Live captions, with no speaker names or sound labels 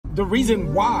the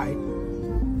reason why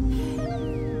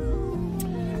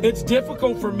it's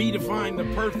difficult for me to find the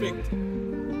perfect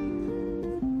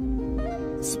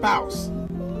spouse,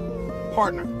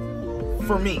 partner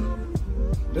for me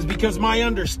is because my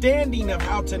understanding of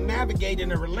how to navigate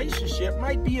in a relationship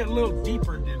might be a little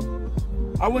deeper than,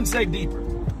 I wouldn't say deeper,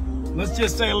 let's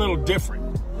just say a little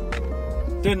different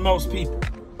than most people.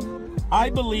 I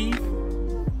believe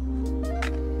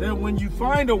that when you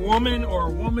find a woman or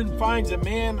a woman finds a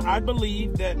man, I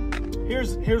believe that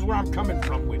here's where I'm coming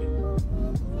from with it,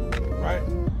 right?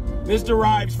 This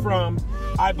derives from,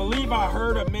 I believe I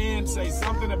heard a man say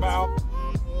something about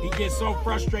he gets so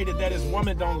frustrated that his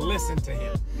woman don't listen to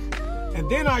him. And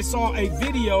then I saw a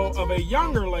video of a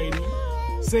younger lady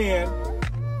saying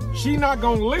she not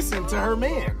gonna listen to her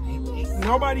man.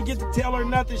 Nobody get to tell her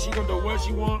nothing. She gonna do what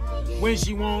she want, when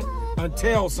she want,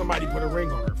 until somebody put a ring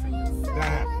on her finger. That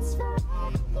happens.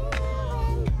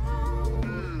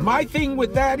 My thing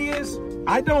with that is,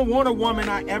 I don't want a woman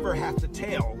I ever have to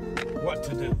tell what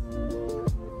to do.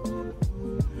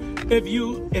 If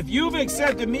you've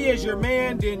accepted me as your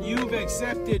man, then you've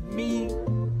accepted me.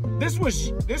 This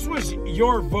was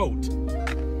your vote.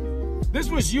 This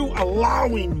was you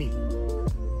allowing me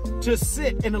to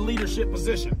sit in a leadership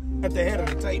position at the head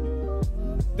of the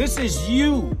table. This is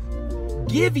you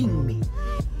giving me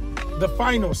the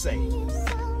final say.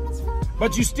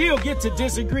 But you still get to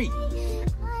disagree.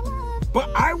 But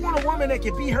I want a woman that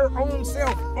can be her own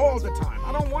self all the time.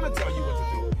 I don't want to tell you what to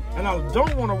do. And I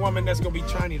don't want a woman that's going to be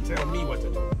trying to tell me what to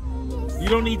do. You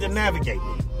don't need to navigate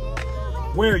me.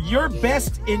 Where you're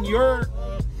best in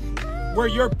where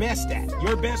you're best at,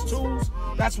 your best tools,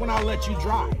 that's when I'll let you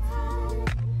drive.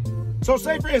 So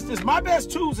say for instance, my best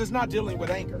tools is not dealing with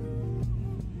anger.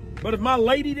 But if my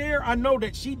lady there, I know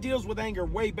that she deals with anger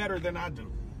way better than I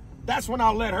do. That's when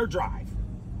I'll let her drive.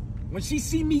 When she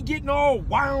see me getting all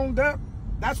wound up,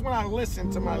 that's when I listen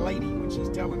to my lady when she's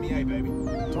telling me, hey baby,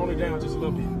 tone it down just a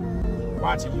little bit.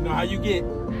 Watch it, you know how you get.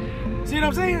 See what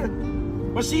I'm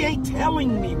saying? But she ain't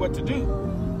telling me what to do.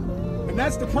 And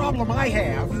that's the problem I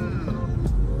have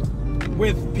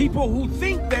with people who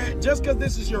think that just because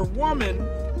this is your woman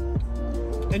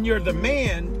and you're the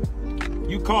man,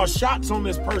 you call shots on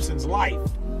this person's life.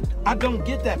 I don't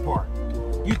get that part.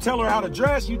 You tell her how to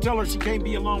dress, you tell her she can't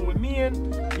be alone with men,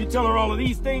 you tell her all of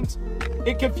these things.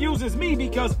 It confuses me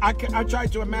because I try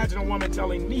to imagine a woman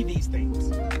telling me these things.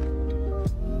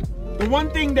 The one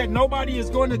thing that nobody is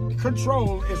going to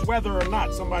control is whether or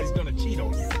not somebody's going to cheat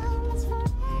on you.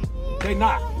 They're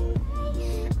not.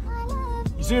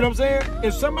 You see what I'm saying?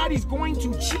 If somebody's going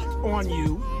to cheat on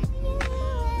you,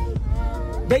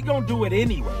 they going to do it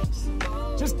anyways.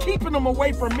 Just keeping them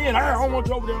away from men. I don't want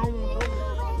you over there, I don't want you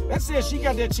over there. That says she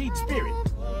got that cheating spirit.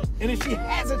 And if she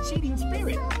has a cheating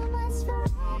spirit,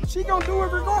 she gonna do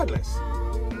it regardless.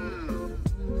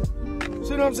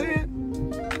 See what I'm saying?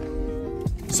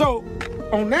 So,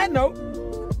 on that note,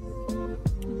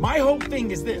 my whole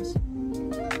thing is this.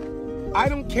 I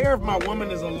don't care if my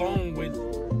woman is alone with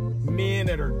men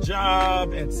at her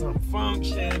job, at some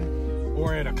function,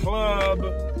 or at a club.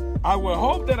 I will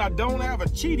hope that I don't have a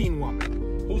cheating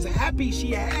woman who's happy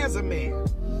she has a man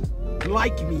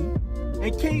like me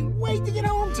and can't wait to get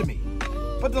home to me.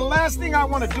 But the last thing I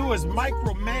want to do is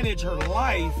micromanage her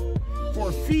life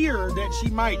for fear that she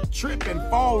might trip and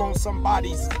fall on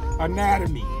somebody's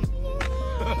anatomy.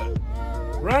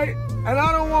 Right? And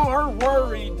I don't want her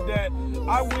worried that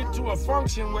I went to a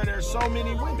function where there's so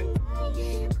many women.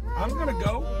 I'm going to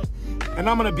go and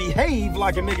I'm going to behave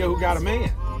like a nigga who got a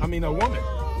man. I mean, a woman.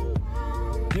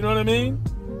 You know what I mean?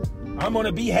 I'm going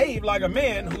to behave like a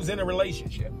man who's in a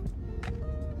relationship.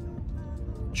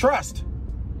 Trust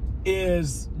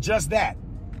is just that.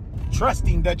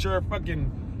 Trusting that your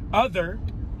fucking other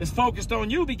is focused on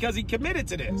you because he committed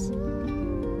to this.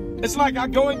 It's like I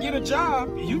go and get a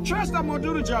job. You trust I'm going to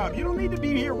do the job. You don't need to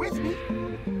be here with me.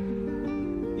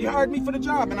 You hired me for the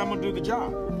job and I'm going to do the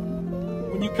job.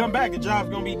 When you come back, the job's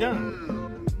going to be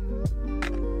done.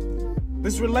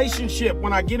 This relationship,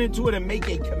 when I get into it and make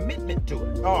a commitment to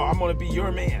it, oh, I'm going to be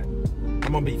your man.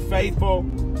 I'm going to be faithful.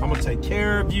 I'm going to take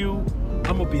care of you.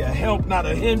 I'm going to be a help, not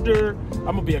a hinder. I'm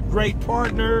going to be a great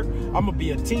partner. I'm going to be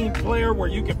a team player where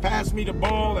you can pass me the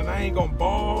ball and I ain't going to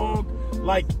ball.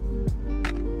 Like,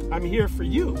 I'm here for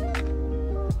you.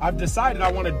 I've decided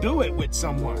I want to do it with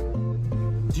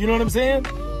someone. Do you know what I'm saying?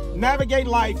 Navigate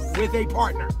life with a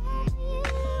partner.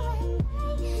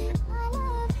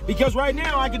 Because right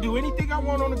now I can do anything I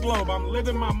want on the globe. I'm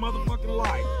living my motherfucking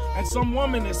life. And some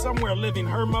woman is somewhere living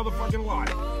her motherfucking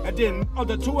life. And then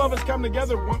the two of us come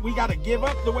together, we got to give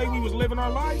up the way we was living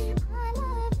our life.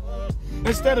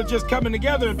 Instead of just coming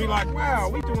together and be like, wow,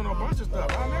 we doing a bunch of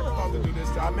stuff. I never thought to do this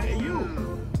till I met you.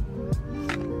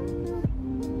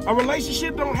 A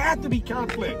relationship don't have to be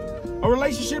conflict. A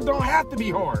relationship don't have to be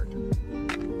hard.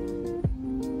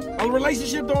 A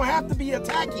relationship don't have to be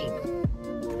attacking.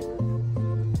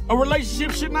 A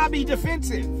relationship should not be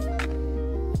defensive.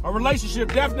 A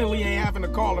relationship definitely ain't having to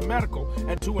call a medical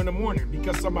at 2 in the morning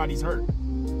because somebody's hurt.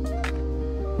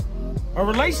 A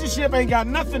relationship ain't got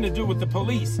nothing to do with the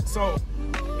police, so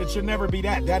it should never be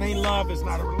that. That ain't love, it's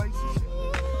not a relationship.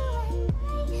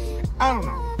 I don't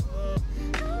know.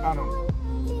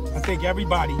 I think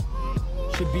everybody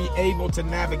should be able to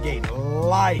navigate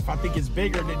life. I think it's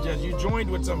bigger than just you joined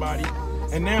with somebody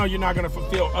and now you're not going to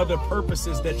fulfill other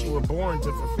purposes that you were born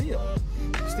to fulfill.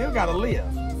 You still got to live.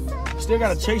 You still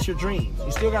got to chase your dreams.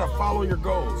 You still got to follow your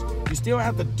goals. You still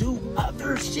have to do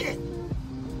other shit.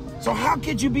 So how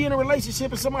could you be in a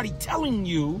relationship with somebody telling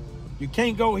you you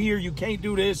can't go here, you can't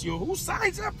do this? Who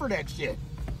signs up for that shit?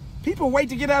 People wait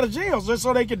to get out of jail just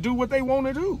so they can do what they want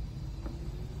to do.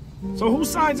 So who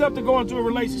signs up to go into a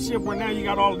relationship where now you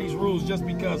got all of these rules just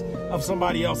because of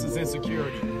somebody else's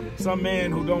insecurity? Some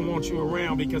man who don't want you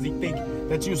around because he think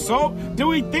that you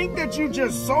do he think that you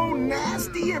just so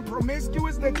nasty and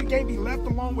promiscuous that you can't be left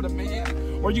alone with a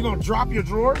man? Or you gonna drop your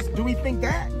drawers? Do we think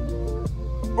that?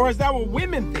 Or is that what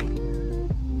women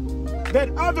think? That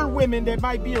other women that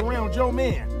might be around your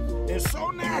man is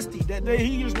so nasty that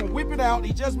he just gonna whip it out.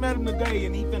 He just met him today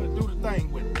and he finna do the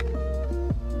thing with him.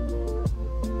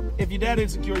 If you're that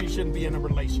insecure, you shouldn't be in a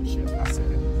relationship. I said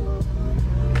it.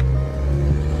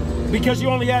 Because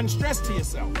you're only adding stress to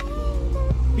yourself.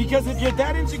 Because if you're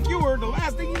that insecure, the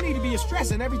last thing you need to be is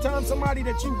stressing every time somebody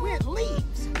that you with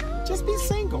leaves. Just be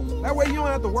single. That way you don't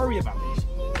have to worry about this.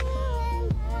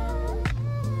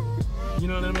 You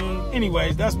know what I mean?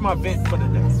 Anyways, that's my vent for the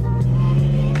day.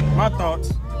 My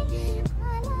thoughts.